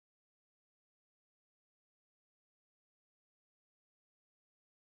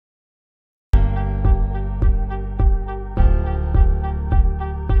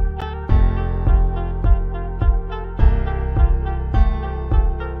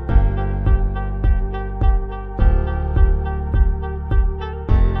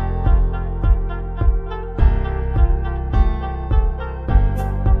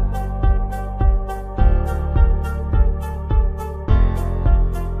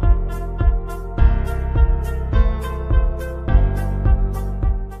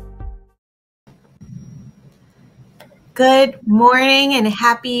Good morning and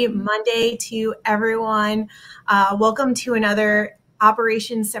happy Monday to everyone. Welcome to another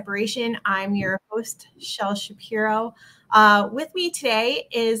Operation Separation. I'm your host, Shel Shapiro. With me today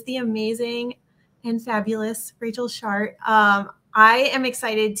is the amazing and fabulous Rachel Schardt. I am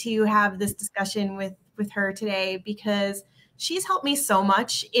excited to have this discussion with her today because she's helped me so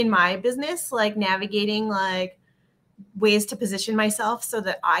much in my business, like navigating ways to position myself so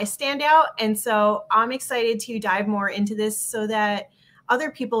that I stand out. And so I'm excited to dive more into this so that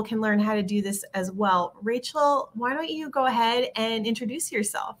other people can learn how to do this as well. Rachel, why don't you go ahead and introduce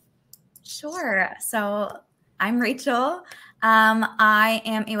yourself? Sure. So I'm Rachel. I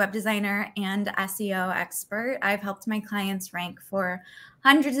am a web designer and SEO expert. I've helped my clients rank for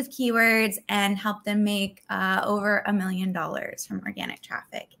hundreds of keywords and helped them make over $1 million from organic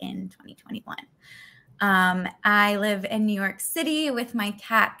traffic in 2021. I live in New York City with my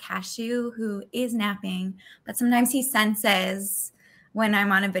cat Cashew, who is napping, but sometimes he senses when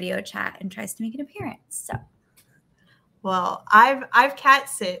I'm on a video chat and tries to make an appearance. So. Well, I've cat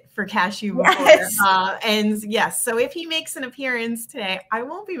sit for Cashew before, Yes. and yes, so if he makes an appearance today, I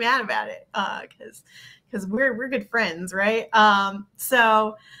won't be mad about it because we're good friends, right?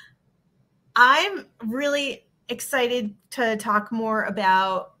 So I'm really excited to talk more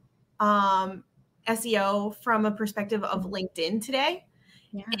about SEO from a perspective of LinkedIn today.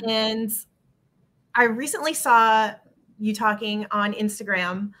 Yeah. And I recently saw you talking on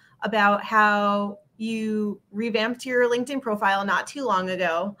Instagram about how you revamped your LinkedIn profile not too long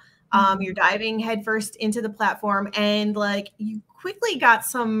ago. You're diving headfirst into the platform and you quickly got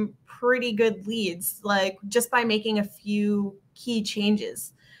some pretty good leads, like just by making a few key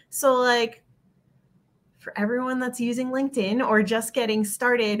changes. So for everyone that's using LinkedIn or just getting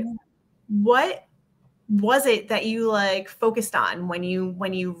started, what was it that you focused on when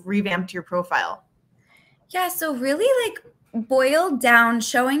you revamped your profile? Yeah, so really boiled down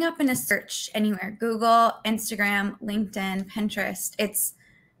showing up in a search anywhere, Google, Instagram, LinkedIn, Pinterest. It's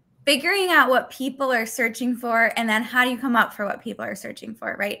figuring out what people are searching for and then how do you come up for what people are searching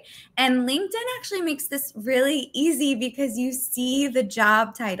for, right? And LinkedIn actually makes this really easy because you see the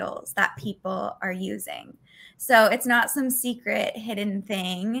job titles that people are using. So it's not some secret hidden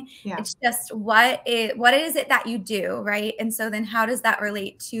thing. Yeah. It's just what is it that you do, right? And so then how does that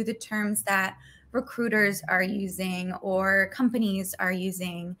relate to the terms that recruiters are using or companies are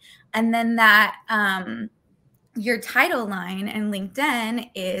using? And then that your title line in LinkedIn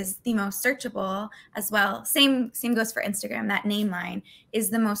is the most searchable as well. Same goes for Instagram. That name line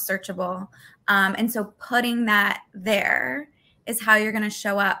is the most searchable. And so putting that there is how you're going to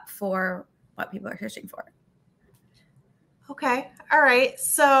show up for what people are searching for. Okay. All right.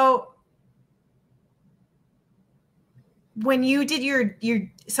 So when you did your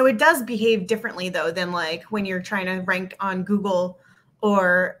so it does behave differently though than when you're trying to rank on Google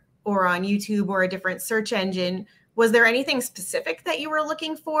or on YouTube or a different search engine. Was there anything specific that you were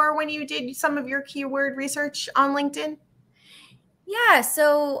looking for when you did some of your keyword research on LinkedIn? Yeah,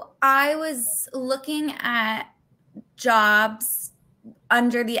 so I was looking at jobs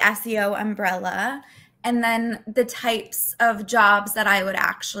under the SEO umbrella and then the types of jobs that I would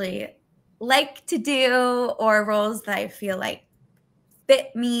actually like to do or roles that I feel like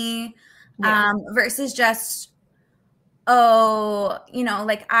fit me versus just, I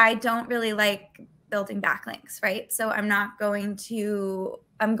don't really like building backlinks, right? So I'm going to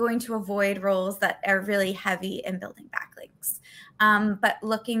avoid roles that are really heavy in building backlinks. But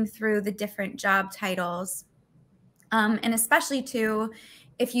looking through the different job titles, and especially too,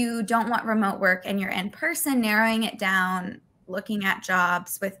 if you don't want remote work and you're in person, narrowing it down, looking at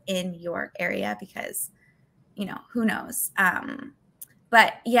jobs within your area because, who knows?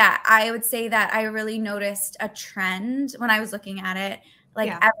 But yeah, I would say that I really noticed a trend when I was looking at it.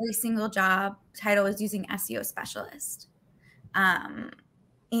 Every single job title was using SEO specialist.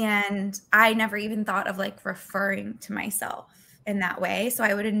 And I never even thought of referring to myself in that way. So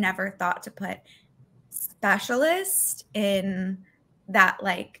I would have never thought to put specialist in that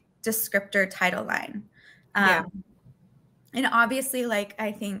descriptor title line. And obviously,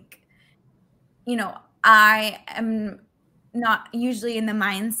 I think, I am not usually in the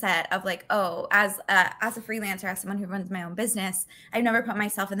mindset of as a freelancer, as someone who runs my own business, I've never put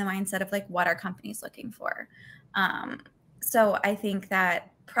myself in the mindset of what are companies looking for. So I think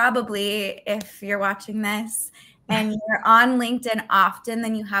that probably if you're watching this and you're on LinkedIn often,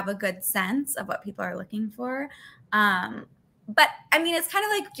 then you have a good sense of what people are looking for. But I mean, it's kind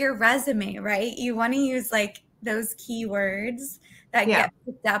of like your resume, right? You want to use those keywords that get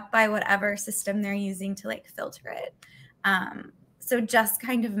picked up by whatever system they're using to filter it. So just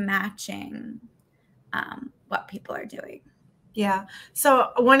kind of matching what people are doing. Yeah.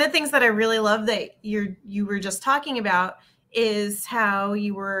 So one of the things that I really love that you were just talking about is how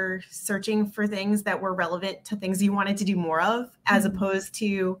you were searching for things that were relevant to things you wanted to do more of, as opposed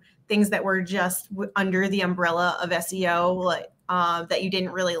to things that were just under the umbrella of SEO, like that you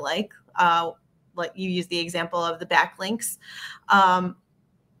didn't really like. Like you used the example of the backlinks.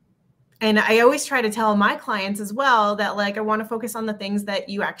 And I always try to tell my clients as well that, like, I want to focus on the things that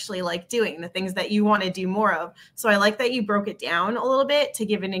you actually like doing, the things that you want to do more of. So I like that you broke it down a little bit to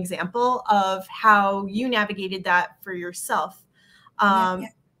give an example of how you navigated that for yourself. And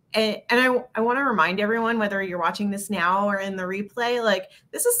I want to remind everyone, whether you're watching this now or in the replay, like,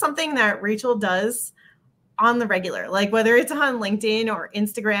 this is something that Rachel does on the regular, like whether it's on LinkedIn or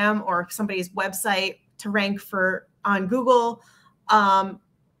Instagram or somebody's website to rank for on Google.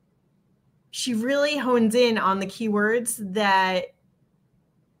 She really hones in on the keywords that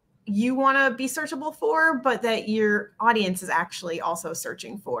you want to be searchable for, but that your audience is actually also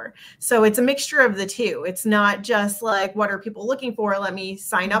searching for. So it's a mixture of the two. It's not just like, what are people looking for? Let me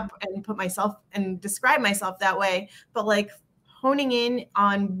sign up and put myself and describe myself that way. But like honing in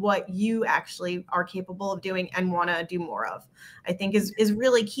on what you actually are capable of doing and want to do more of, I think is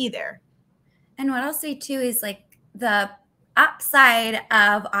really key there. And what I'll say too is, like, the upside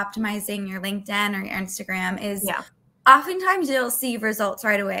of optimizing your LinkedIn or your Instagram is oftentimes you'll see results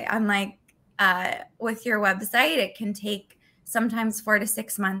right away. Unlike with your website, it can take sometimes 4 to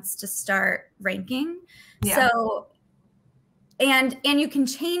 6 months to start ranking. So, and you can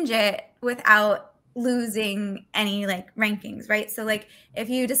change it without losing any like rankings, right? So like if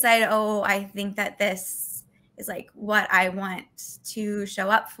you decide, oh, I think that this is like what I want to show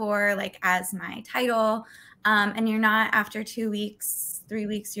up for, like as my title, and you're not, after 2 weeks, 3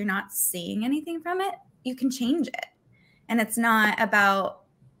 weeks, you're not seeing anything from it, you can change it. And it's not about,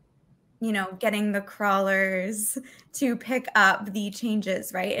 you know, getting the crawlers to pick up the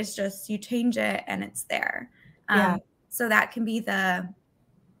changes, right? It's just you change it and it's there. So that can be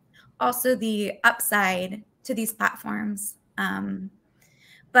also the upside to these platforms.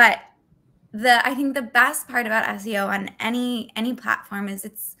 But I think the best part about SEO on any platform is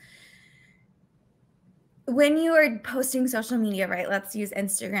it's when you are posting social media, right? Let's use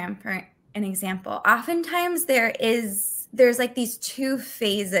Instagram for an example. Oftentimes there's like these two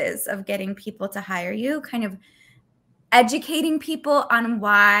phases of getting people to hire you, kind of educating people on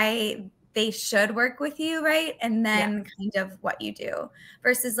why they should work with you, right? And then kind of what you do,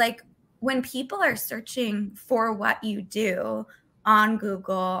 versus like when people are searching for what you do on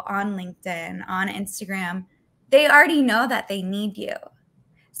Google, on LinkedIn, on Instagram, they already know that they need you.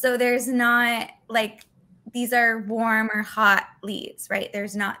 So there's not like, these are warm or hot leads, right?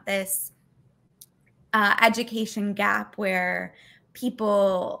 There's not this education gap where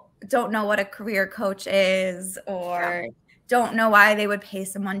people don't know what a career coach is or don't know why they would pay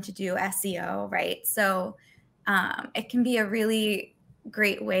someone to do SEO, right? So it can be a really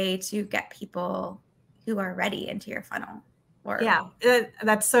great way to get people who are ready into your funnel.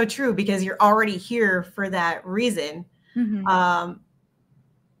 That's so true, because you're already here for that reason. I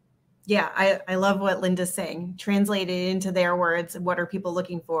love what Linda's saying. Translate it into their words. What are people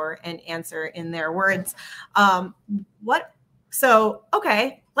looking for, and answer in their words.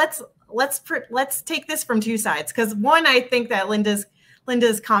 Okay, let's take this from two sides, because one, I think that Linda's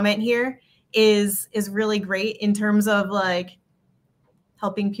comment here is really great in terms of like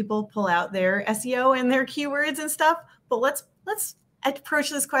helping people pull out their SEO and their keywords and stuff. But let's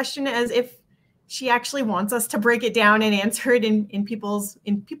approach this question as if she actually wants us to break it down and answer it in people's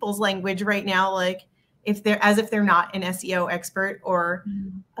language right now, like if they're not an SEO expert or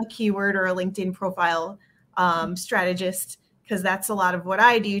a keyword or a LinkedIn profile strategist, because that's a lot of what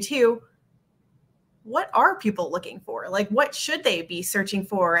I do too. What are people looking for? Like, what should they be searching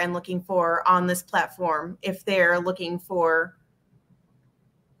for and looking for on this platform if they're looking for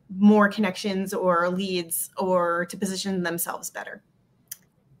more connections or leads or to position themselves better?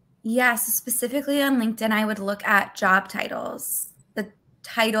 Yes, specifically on LinkedIn, I would look at job titles, the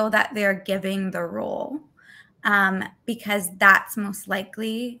title that they're giving the role, because that's most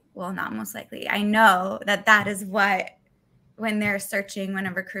likely, well, not most likely, I know that is what, when they're searching, when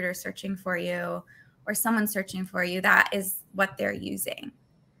a recruiter's searching for you or someone's searching for you, that is what they're using.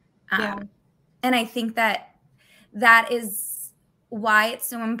 And I think that is why it's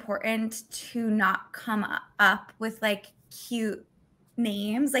so important to not come up with like cute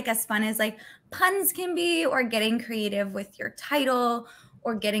names, like as fun as like puns can be, or getting creative with your title,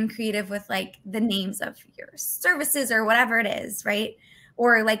 or getting creative with like the names of your services or whatever it is, right?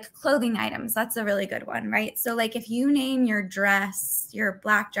 Or like clothing items. That's a really good one, right? So like if you name your dress, your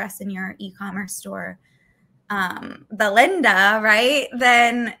black dress in your e-commerce store, Belinda, right?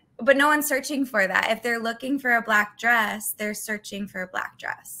 Then, but no one's searching for that. If they're looking for a black dress, they're searching for a black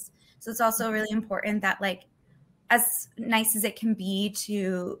dress. So it's also really important that, like, as nice as it can be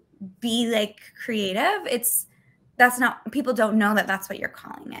to be like creative, that's not, people don't know that that's what you're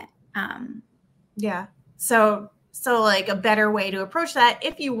calling it. Yeah. So like a better way to approach that,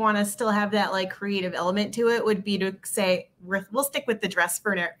 if you want to still have that like creative element to it, would be to say, we'll stick with the dress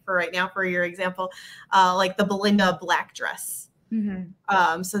for right now, for your example, like the Belinda black dress.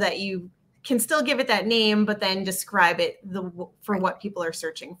 So that you can still give it that name, but then describe it for what people are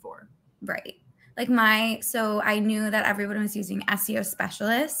searching for. Right. Like so I knew that everyone was using SEO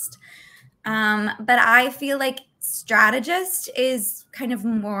specialist, but I feel like strategist is kind of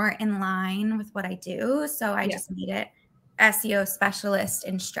more in line with what I do. So I just made it SEO specialist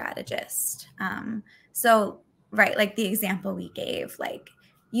and strategist. So, right, like the example we gave, like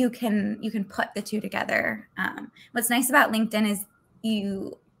you can put the two together. What's nice about LinkedIn is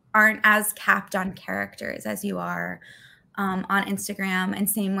you aren't as capped on characters as you are on Instagram, and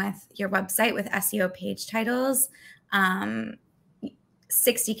same with your website with SEO page titles.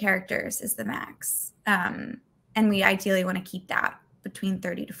 60 characters is the max. And we ideally want to keep that between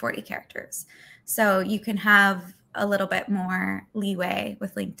 30 to 40 characters. So you can have a little bit more leeway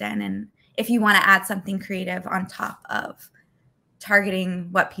with LinkedIn, and if you want to add something creative on top of targeting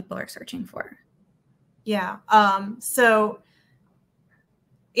what people are searching for. Yeah. So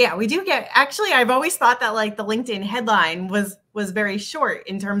yeah, we do get, actually, I've always thought that like the LinkedIn headline was very short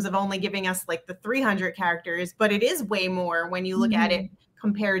in terms of only giving us like the 300 characters, but it is way more when you look at it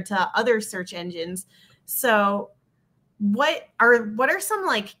compared to other search engines. So what are some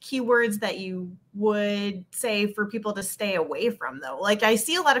like keywords that you would say for people to stay away from though? Like I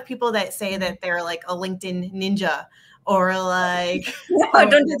see a lot of people that say that they're like a LinkedIn ninja, or like, don't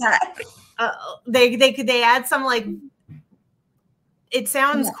do that. They add some like, it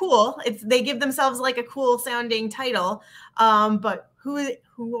sounds cool. They give themselves like a cool sounding title. But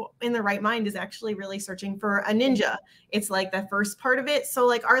who in the right mind is actually really searching for a ninja? It's like the first part of it. So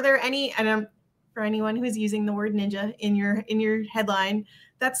like, are there any, and for anyone who's using the word ninja in your headline,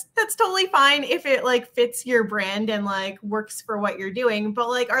 that's totally fine if it like fits your brand and like works for what you're doing. But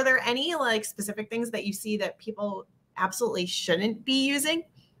like, are there any like specific things that you see that people absolutely shouldn't be using?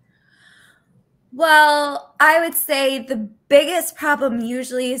 Well, I would say the biggest problem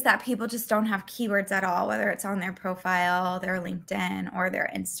usually is that people just don't have keywords at all, whether it's on their profile, their LinkedIn, or their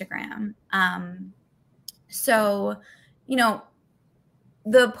Instagram. So, you know,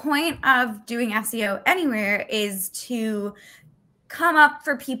 the point of doing SEO anywhere is to come up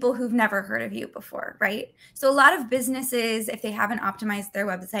for people who've never heard of you before, right? So a lot of businesses, if they haven't optimized their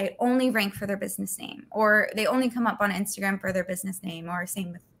website, only rank for their business name, or they only come up on Instagram for their business name, or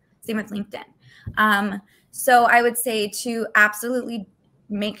same with LinkedIn. So I would say to absolutely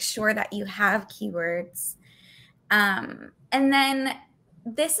make sure that you have keywords. And then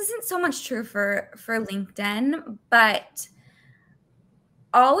this isn't so much true for LinkedIn, but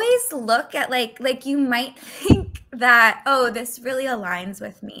always look at like you might think that, oh, this really aligns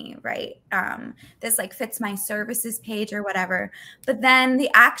with me, right? This like fits my services page or whatever. But then the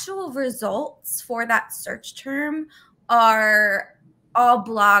actual results for that search term are all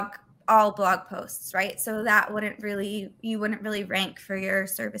blog posts, right? So that you wouldn't really rank for your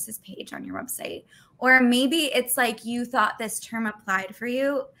services page on your website. Or maybe it's like you thought this term applied for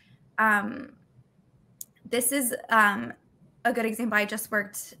you. This is a good example. I just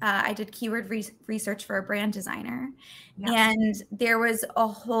I did keyword research for a brand designer, and there was a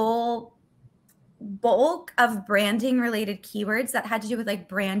whole bulk of branding related keywords that had to do with like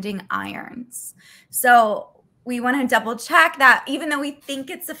branding irons. So we want to double check that even though we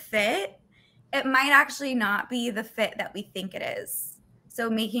think it's a fit, it might actually not be the fit that we think it is. So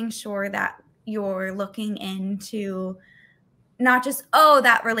making sure that you're looking into not just, oh,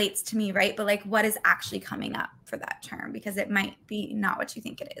 that relates to me, right? But like what is actually coming up for that term, because it might be not what you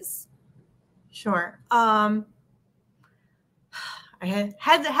think it is. Sure. I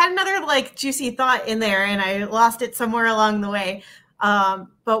had another like juicy thought in there and I lost it somewhere along the way.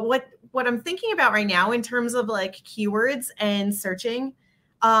 But what I'm thinking about right now in terms of like keywords and searching,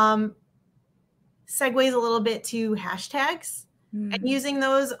 segues a little bit to hashtags, and using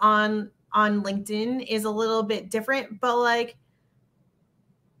those on LinkedIn is a little bit different, but like,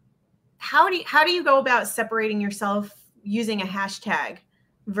 how do you go about separating yourself using a hashtag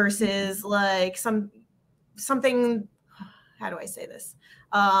versus like something, how do I say this?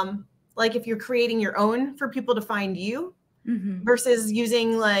 Like if you're creating your own for people to find you versus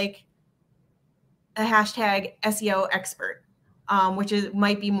using like a hashtag SEO expert. which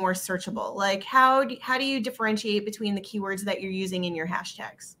might be more searchable. Like how do you differentiate between the keywords that you're using in your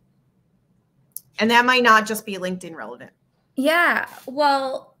hashtags? And that might not just be LinkedIn relevant. Yeah,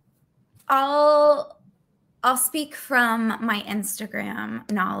 well, I'll speak from my Instagram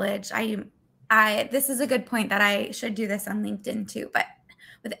knowledge. This is a good point that I should do this on LinkedIn too. But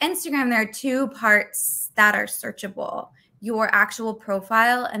with Instagram, there are two parts that are searchable: your actual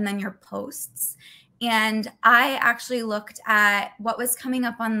profile and then your posts. And I actually looked at what was coming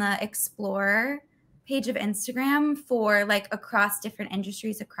up on the Explore page of Instagram for like across different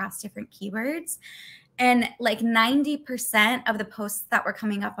industries, across different keywords. And like 90% of the posts that were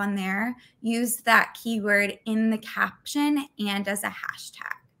coming up on there used that keyword in the caption and as a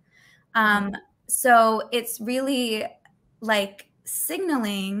hashtag. So it's really like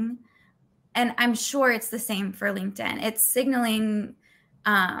signaling, and I'm sure it's the same for LinkedIn. It's signaling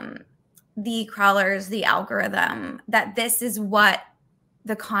the crawlers, the algorithm, that this is what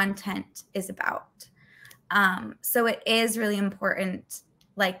the content is about. So it is really important,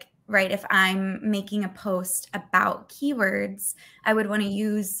 like, right, if I'm making a post about keywords, I would want to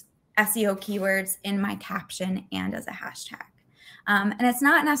use SEO keywords in my caption and as a hashtag. And it's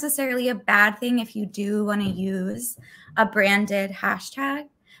not necessarily a bad thing if you do want to use a branded hashtag,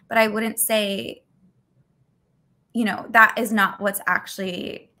 but I wouldn't say, that is not what's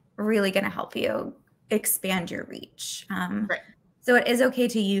actually really going to help you expand your reach. Right. So it is okay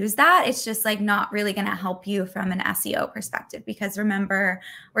to use that. It's just like not really going to help you from an SEO perspective, because remember,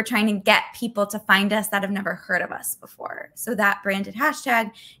 we're trying to get people to find us that have never heard of us before. So that branded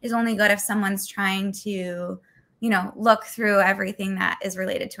hashtag is only good if someone's trying to, look through everything that is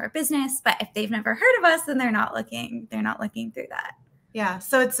related to our business. But if they've never heard of us, then they're not looking through that. Yeah.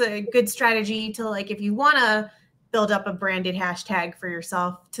 So it's a good strategy to, like, if you want to build up a branded hashtag for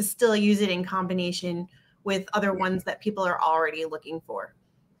yourself, to still use it in combination with other ones that people are already looking for.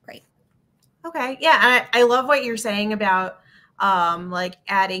 Right. Okay. Yeah. I love what you're saying about like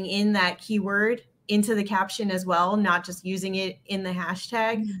adding in that keyword into the caption as well, not just using it in the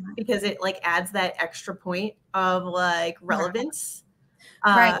hashtag, because it like adds that extra point of like relevance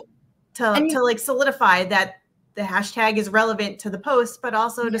Right. to like solidify that the hashtag is relevant to the post, but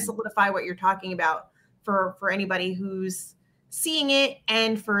also to solidify what you're talking about for anybody who's seeing it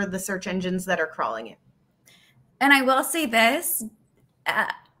and for the search engines that are crawling it. And I will say this,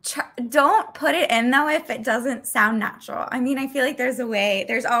 don't put it in though if it doesn't sound natural. I mean, I feel like there's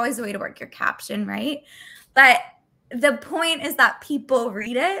always a way to work your caption, right? But the point is that people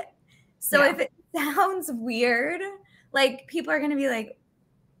read it. So if it sounds weird, like people are going to be like,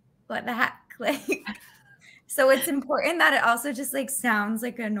 what the heck? Like, so it's important that it also just like sounds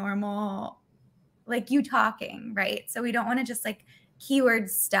like a normal, like you talking, right? So we don't want to just like keyword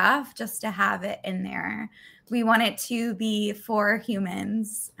stuff just to have it in there. We want it to be for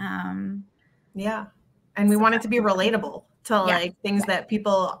humans. Yeah. And we want it to be relatable to like things that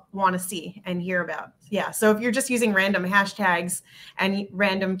people want to see and hear about. Yeah. So if you're just using random hashtags and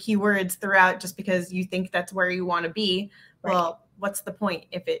random keywords throughout just because you think that's where you want to be, well, what's the point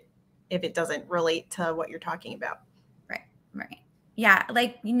if it doesn't relate to what you're talking about? Right. Yeah.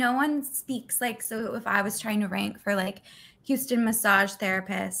 Like no one speaks like, so if I was trying to rank for like Houston massage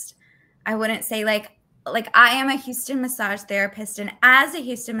therapist, I wouldn't say like I am a Houston massage therapist, and as a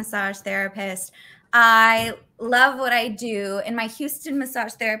Houston massage therapist, I love what I do, and my Houston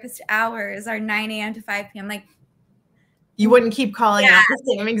massage therapist hours are 9 a.m. to 5 p.m. Like, you wouldn't keep calling out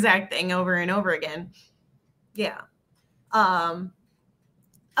the same exact thing over and over again. Yeah.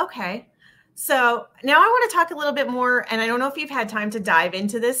 Okay. So now I want to talk a little bit more, and I don't know if you've had time to dive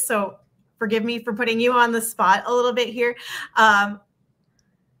into this, so forgive me for putting you on the spot a little bit here.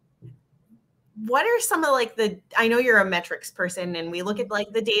 What are some of like I know you're a metrics person, and we look at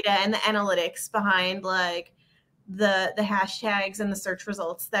like the data and the analytics behind like the hashtags and the search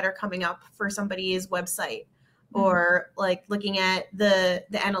results that are coming up for somebody's website, or like looking at the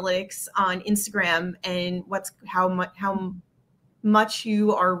analytics on Instagram and how much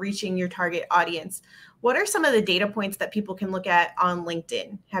you are reaching your target audience. What are some of the data points that people can look at on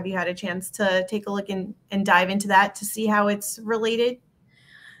LinkedIn? Have you had a chance to take a look and dive into that to see how it's related?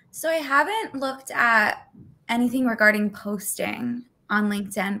 So I haven't looked at anything regarding posting on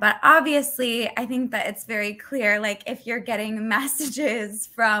LinkedIn, but obviously I think that it's very clear, like if you're getting messages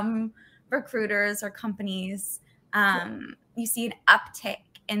from recruiters or companies, you see an uptick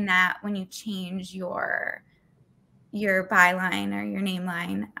in that when you change your byline or your name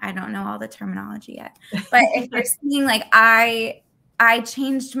line. I don't know all the terminology yet, but if you're seeing like I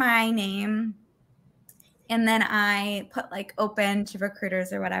changed my name and then I put like open to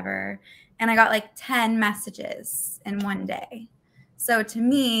recruiters or whatever, and I got like 10 messages in one day. So to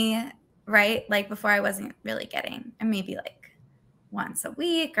me, right, like before I wasn't really getting, and maybe like once a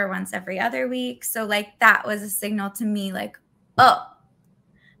week or once every other week. So like that was a signal to me like, oh,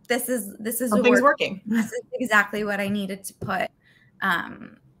 this is Something's working. This is exactly what I needed to put.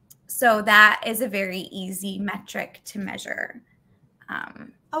 So that is a very easy metric to measure.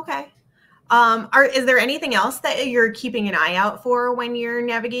 Okay. Is there anything else that you're keeping an eye out for when you're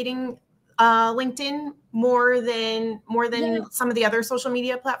navigating LinkedIn more than some of the other social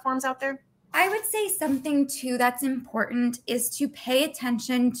media platforms out there? I would say something too that's important is to pay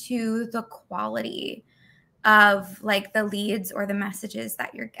attention to the quality of like the leads or the messages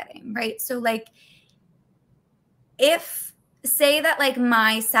that you're getting, right? So like if say that like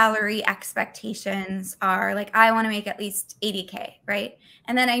my salary expectations are like I want to make at least 80K, right?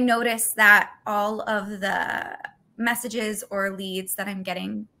 And then I notice that all of the messages or leads that I'm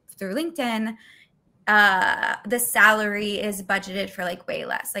getting through LinkedIn, the salary is budgeted for like way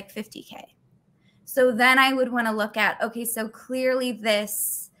less, like 50K. So then I would want to look at, okay, so clearly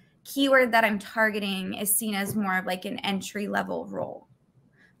this keyword that I'm targeting is seen as more of like an entry level role.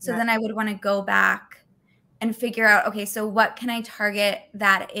 So then I would want to go back and figure out, okay, so what can I target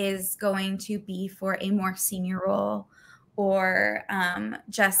that is going to be for a more senior role or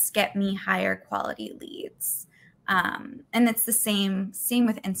just get me higher quality leads? And it's the same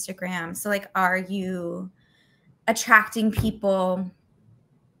with Instagram. So like, are you attracting people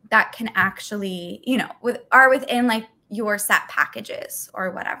that can actually, you know, are within like your set packages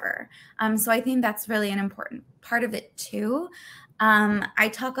or whatever? So I think that's really an important part of it too. I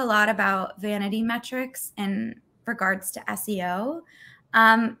talk a lot about vanity metrics in regards to SEO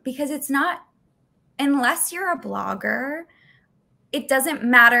because it's not, unless you're a blogger, it doesn't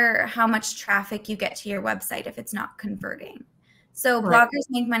matter how much traffic you get to your website if it's not converting. So bloggers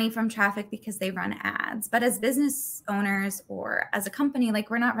make money from traffic because they run ads. But as business owners or as a company, like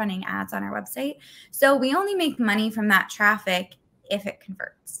we're not running ads on our website. So we only make money from that traffic if it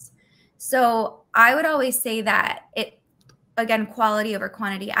converts. So I would always say that again, quality over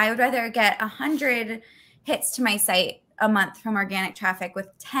quantity. I would rather get 100 hits to my site a month from organic traffic with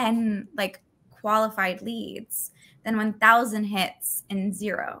 10 like qualified leads than 1,000 hits and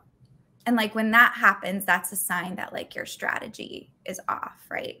 0. And like when that happens, that's a sign that like your strategy is off,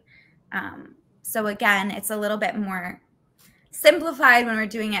 right? So again, it's a little bit more simplified when we're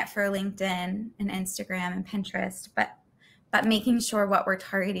doing it for LinkedIn and Instagram and Pinterest, but making sure what we're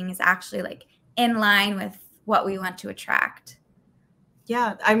targeting is actually like in line with what we want to attract.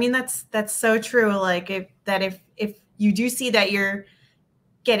 Yeah, I mean that's so true. Like if you do see that you're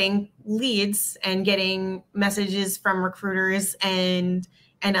getting leads and getting messages from recruiters and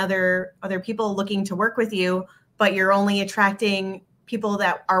other people looking to work with you, but you're only attracting people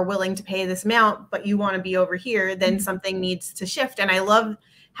that are willing to pay this amount, but you want to be over here, then something needs to shift. And I love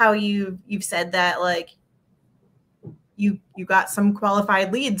how you've said that, like you got some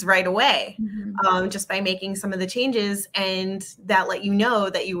qualified leads right away, just by making some of the changes, and that let you know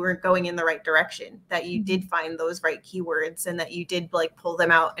that you were going in the right direction, that you did find those right keywords and that you did like pull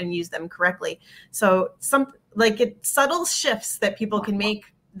them out and use them correctly. So it's subtle shifts that people can make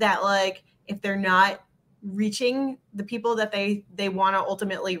that, like, if they're not reaching the people that they want to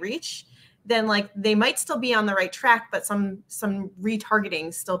ultimately reach, then like they might still be on the right track, but some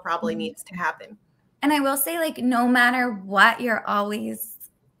retargeting still probably needs to happen. And I will say, like, no matter what,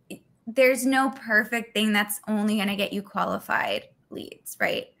 there's no perfect thing that's only going to get you qualified leads,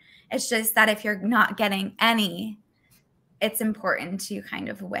 right? It's just that if you're not getting any, it's important to kind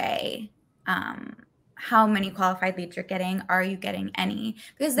of weigh how many qualified leads you're getting. Are you getting any?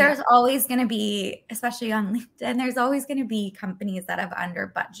 Because there's always going to be, especially on LinkedIn, there's always going to be companies that have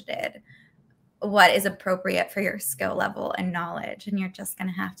under budgeted what is appropriate for your skill level and knowledge. And you're just going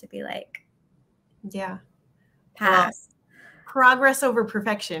to have to be like, pass. Progress over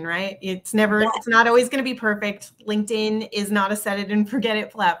perfection, right? It's not always going to be perfect. LinkedIn is not a set it and forget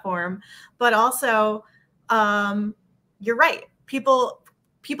it platform, but also you're right. People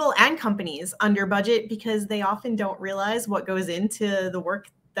and companies under budget because they often don't realize what goes into the work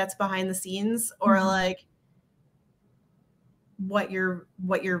that's behind the scenes, or like what your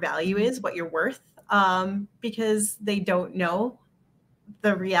value is, what you're worth, because they don't know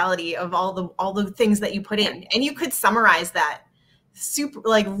the reality of all the things that you put in. And you could summarize that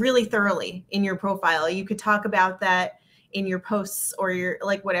really thoroughly in your profile. You could talk about that in your posts or your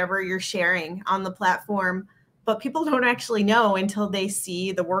like whatever you're sharing on the platform, but people don't actually know until they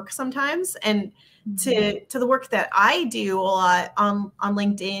see the work sometimes. And to the work that I do a lot on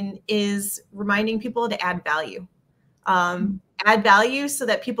LinkedIn is reminding people to add value. Add value so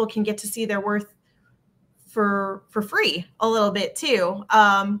that people can get to see their worth for free a little bit too,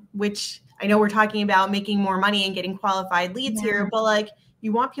 which I know we're talking about making more money and getting qualified leads here, but like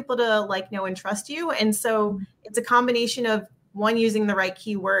you want people to like know and trust you. And so it's a combination of one, using the right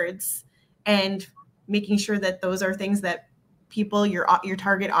keywords and making sure that those are things that people, your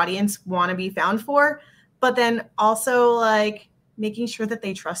target audience, want to be found for, but then also like making sure that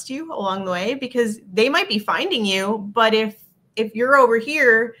they trust you along the way, because they might be finding you, but if you're over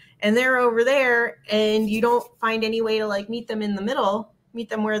here and they're over there and you don't find any way to like meet them in the middle, meet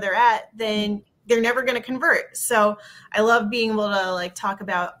them where they're at, then they're never going to convert. So I love being able to like talk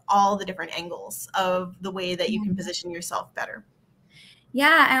about all the different angles of the way that you can position yourself better.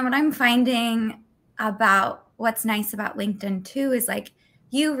 Yeah. And what I'm finding about what's nice about LinkedIn too is like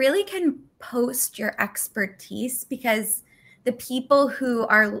you really can post your expertise, because the people who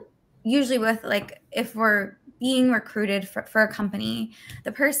are usually with, like, if we're being recruited for a company,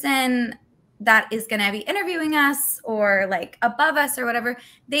 the person that is going to be interviewing us or like above us or whatever,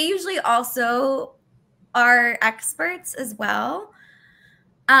 they usually also are experts as well.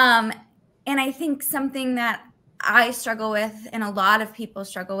 And I think something that I struggle with and a lot of people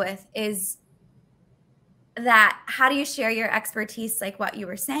struggle with is that how do you share your expertise, like what you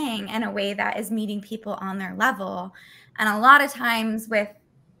were saying, in a way that is meeting people on their level? And a lot of times with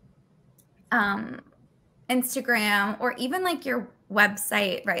Instagram or even like your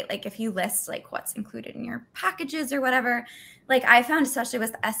website, right? Like if you list like what's included in your packages or whatever, like I found, especially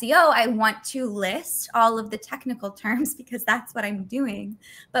with SEO, I want to list all of the technical terms because that's what I'm doing.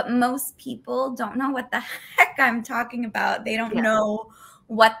 But most people don't know what the heck I'm talking about. They don't know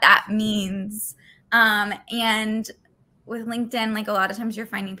what that means. And with LinkedIn, like a lot of times you're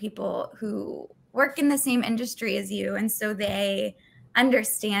finding people who work in the same industry as you. And so they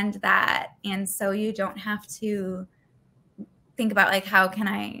understand that. And so you don't have to think about like, how can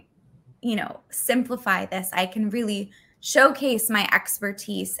I, simplify this? I can really showcase my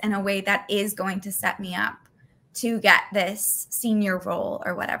expertise in a way that is going to set me up to get this senior role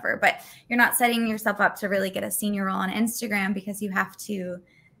or whatever. But you're not setting yourself up to really get a senior role on Instagram, because you have to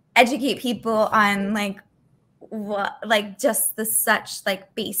educate people on like what, like just the such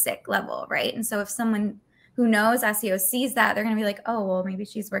like basic level, right? And so if someone who knows SEO sees that, they're going to be like, oh, well, maybe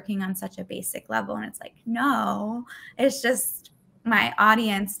she's working on such a basic level. And it's like, no, it's just my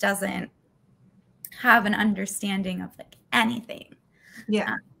audience doesn't have an understanding of like anything.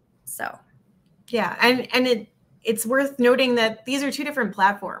 Yeah. So. Yeah. And it's worth noting that these are two different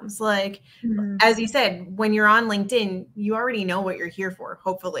platforms. Like, as you said, when you're on LinkedIn, you already know what you're here for,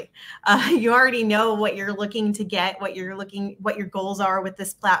 hopefully. You already know what you're looking to get, what your goals are with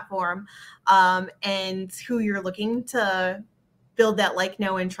this platform, and who you're looking to build that like,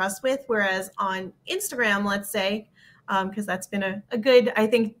 know, and trust with. Whereas on Instagram, let's say, because that's been a good, I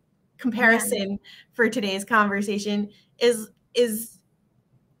think, comparison for today's conversation is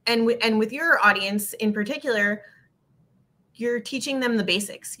and with your audience in particular, you're teaching them the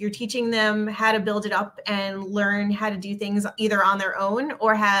basics. You're teaching them how to build it up and learn how to do things either on their own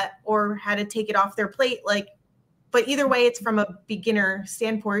or how to take it off their plate. Like, but either way, it's from a beginner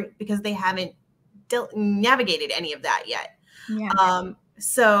standpoint because they haven't navigated any of that yet. Yeah.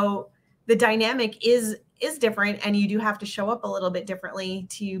 So the dynamic is different, and you do have to show up a little bit differently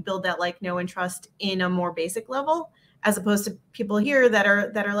to build that like, know, and trust in a more basic level, as opposed to people here that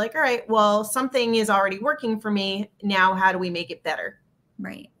are like, all right, well, something is already working for me. Now, how do we make it better?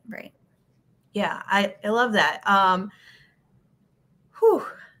 Right. Yeah, I love that.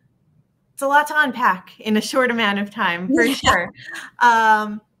 It's a lot to unpack in a short amount of time, for sure.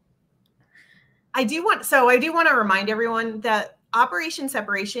 I do want to remind everyone that operation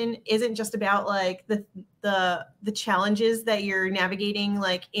separation isn't just about like the challenges that you're navigating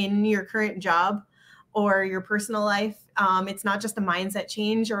like in your current job or your personal life. It's not just a mindset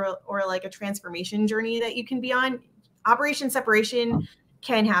change or like a transformation journey that you can be on. Operation separation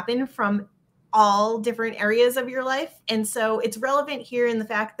can happen from all different areas of your life. And so it's relevant here in the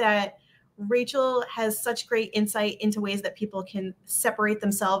fact that Rachel has such great insight into ways that people can separate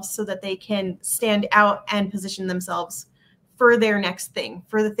themselves so that they can stand out and position themselves for their next thing,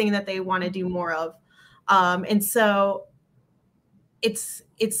 for the thing that they want to do more of. And so it's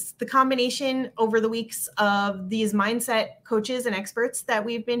the combination over the weeks of these mindset coaches and experts that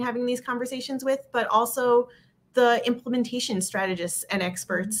we've been having these conversations with, but also the implementation strategists and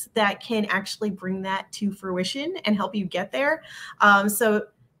experts that can actually bring that to fruition and help you get there. So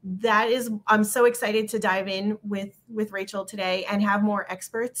I'm so excited to dive in with Rachel today and have more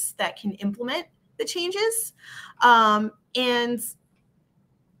experts that can implement the changes. And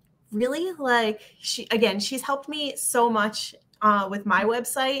really, like, she's helped me so much with my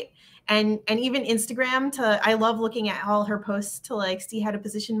website and even Instagram. I love looking at all her posts to like see how to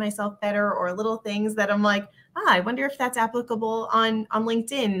position myself better, or little things that I'm like, I wonder if that's applicable on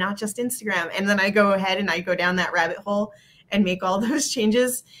LinkedIn, not just Instagram. And then I go ahead and I go down that rabbit hole and make all those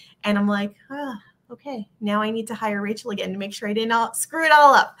changes. And I'm like, okay, now I need to hire Rachel again to make sure I didn't screw it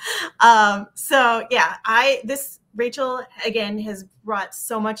all up. So yeah, this Rachel again has brought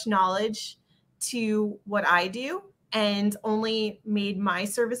so much knowledge to what I do and only made my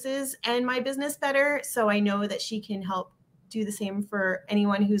services and my business better. So I know that she can help do the same for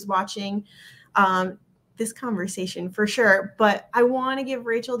anyone who's watching this conversation for sure. But I want to give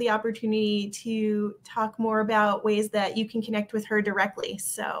Rachel the opportunity to talk more about ways that you can connect with her directly.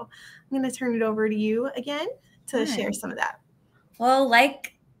 So I'm going to turn it over to you again to share some of that. Well,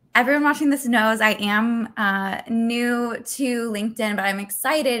 like everyone watching this knows, I am new to LinkedIn, but I'm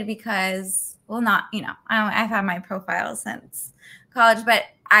excited because, well, not, I've had my profile since college, but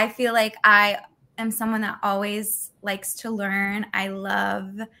I feel like I am someone that always likes to learn. I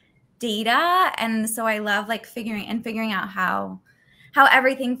love data. And so I love like figuring out how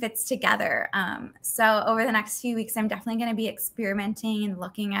everything fits together. So over the next few weeks, I'm definitely going to be experimenting and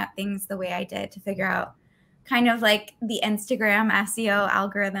looking at things the way I did to figure out kind of like the Instagram SEO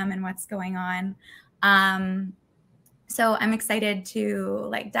algorithm and what's going on. So I'm excited to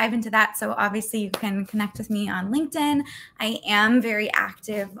like dive into that. So obviously you can connect with me on LinkedIn. I am very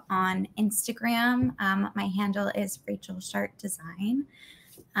active on Instagram. My handle is Rachel Schardt Design.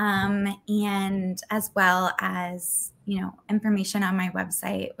 And as well as, information on my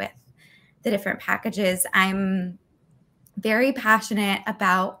website with the different packages. I'm very passionate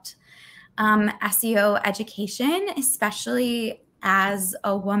about SEO education, especially as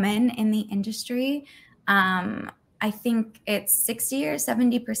a woman in the industry. I think it's 60 or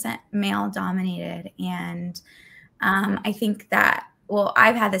 70% male dominated. And I think that, well,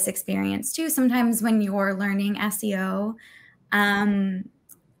 I've had this experience too. Sometimes when you're learning SEO,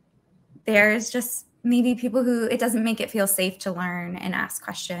 there's just maybe people who it doesn't make it feel safe to learn and ask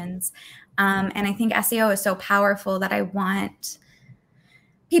questions. And I think SEO is so powerful that I want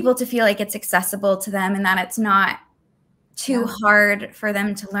people to feel like it's accessible to them and that it's not too hard for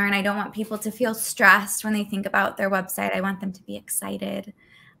them to learn. I don't want people to feel stressed when they think about their website. I want them to be excited.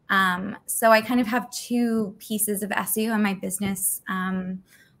 So I kind of have two pieces of SEO in my business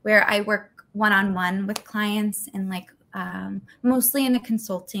where I work one-on-one with clients and like mostly in a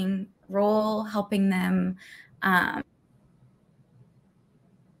consulting role, helping them I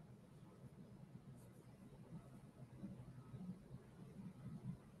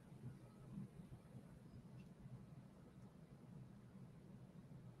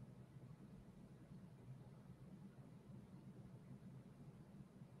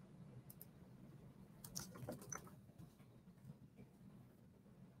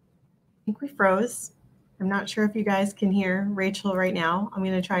think we froze. I'm not sure if you guys can hear Rachel right now. I'm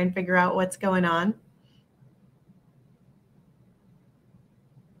going to try and figure out what's going on.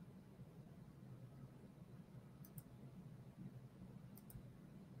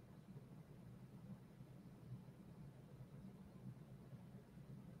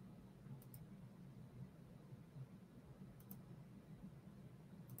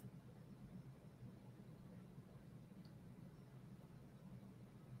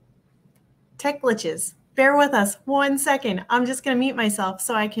 Tech glitches. Bear with us 1 second. I'm just going to mute myself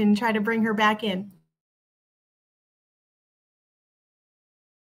so I can try to bring her back in.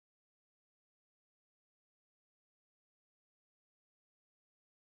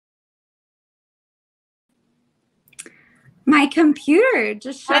 My computer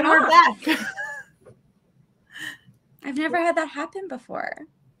just shut off. And we're back. I've never had that happen before.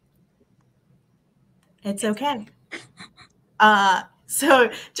 It's okay.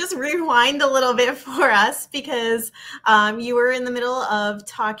 So just rewind a little bit for us because you were in the middle of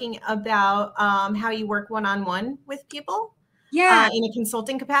talking about how you work one-on-one with people in a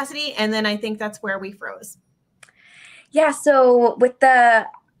consulting capacity. And then I think that's where we froze. Yeah. So with the,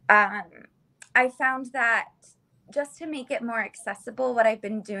 I found that just to make it more accessible, what I've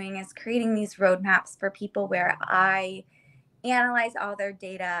been doing is creating these roadmaps for people where I analyze all their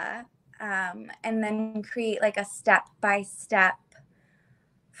data and then create like a step-by-step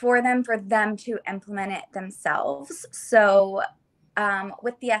for them to implement it themselves. So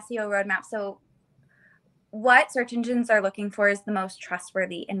with the SEO roadmap, so what search engines are looking for is the most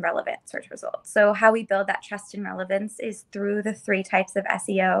trustworthy and relevant search results. So how we build that trust and relevance is through the three types of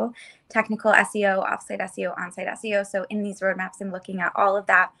SEO: technical SEO, offsite SEO, onsite SEO. So in these roadmaps, I'm looking at all of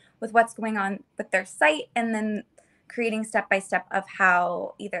that with what's going on with their site, and then creating step-by-step of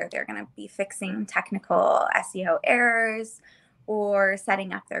how either they're going to be fixing technical SEO errors, or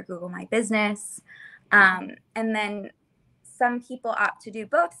setting up their Google My Business. And then some people opt to do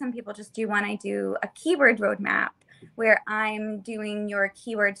both. Some people just do one. I do a keyword roadmap where I'm doing your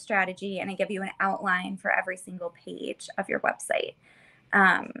keyword strategy and I give you an outline for every single page of your website.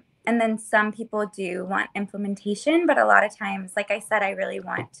 And then some people do want implementation, but a lot of times, like I said, I really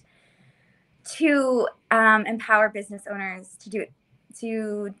want to empower business owners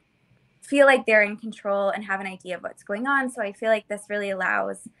to feel like they're in control and have an idea of what's going on. So I feel like this really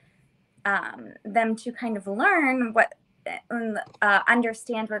allows them to kind of learn what,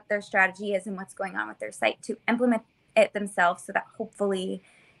 understand what their strategy is and what's going on with their site, to implement it themselves, so that hopefully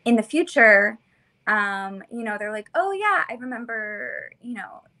in the future, they're like, oh yeah, I remember,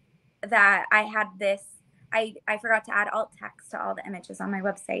 that I had this, I forgot to add alt text to all the images on my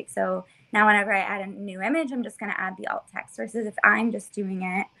website. So now whenever I add a new image, I'm just going to add the alt text, versus if I'm just doing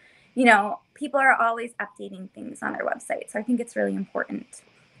it, people are always updating things on their website. So I think it's really important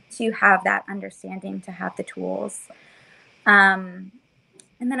to have that understanding, to have the tools. And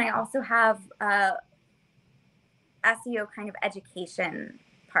then I also have SEO kind of education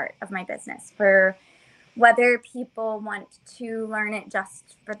part of my business, for whether people want to learn it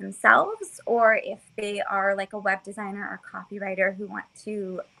just for themselves, or if they are like a web designer or copywriter who want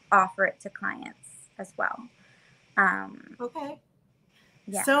to offer it to clients as well. Okay.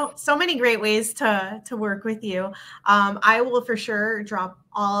 Yeah. So many great ways to work with you. I will for sure drop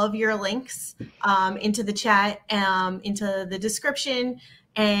all of your links into the chat, into the description,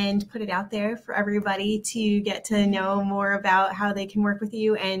 and put it out there for everybody to get to know more about how they can work with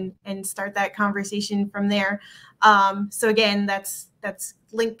you and start that conversation from there. So again, that's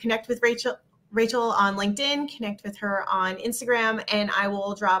connect with Rachel on LinkedIn, connect with her on Instagram, and I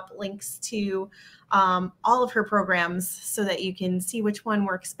will drop links to all of her programs so that you can see which one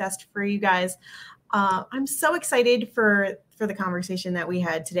works best for you guys. I'm so excited for the conversation that we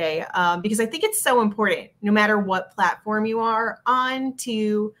had today, because I think it's so important, no matter what platform you are on,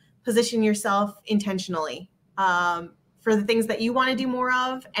 to position yourself intentionally for the things that you want to do more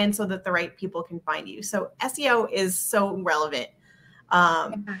of, and so that the right people can find you. So SEO is so relevant.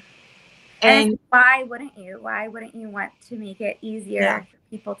 And why wouldn't you? Why wouldn't you want to make it easier for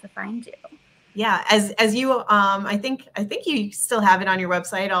people to find you? Yeah, as you, I think you still have it on your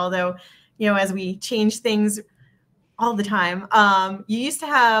website, although, as we change things all the time, you used to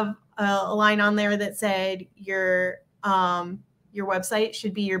have a line on there that said your website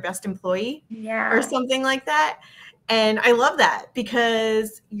should be your best employee, or something like that. And I love that,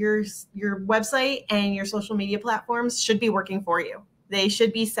 because your website and your social media platforms should be working for you. They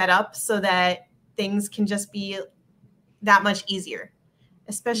should be set up so that things can just be that much easier,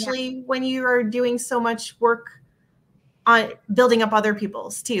 especially when you are doing so much work on building up other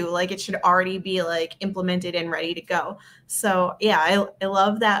people's too. Like, it should already be like implemented and ready to go. So yeah, I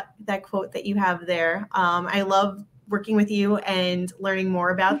love that quote that you have there. I love working with you and learning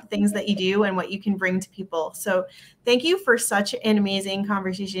more about the things that you do and what you can bring to people. So thank you for such an amazing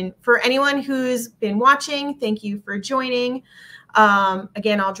conversation. For anyone who's been watching, thank you for joining.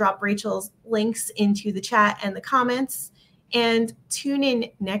 Again, I'll drop Rachel's links into the chat and the comments. And tune in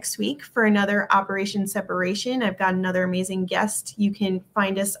next week for another Operation Separation. I've got another amazing guest. You can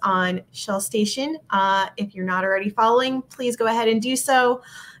find us on Shell Station. If you're not already following, please go ahead and do so.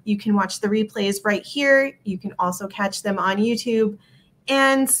 You can watch the replays right here. You can also catch them on YouTube.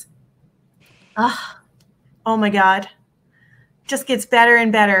 And oh my God, just gets better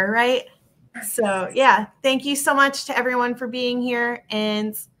and better, right? So yeah, thank you so much to everyone for being here.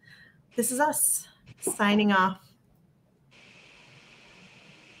 And this is us signing off.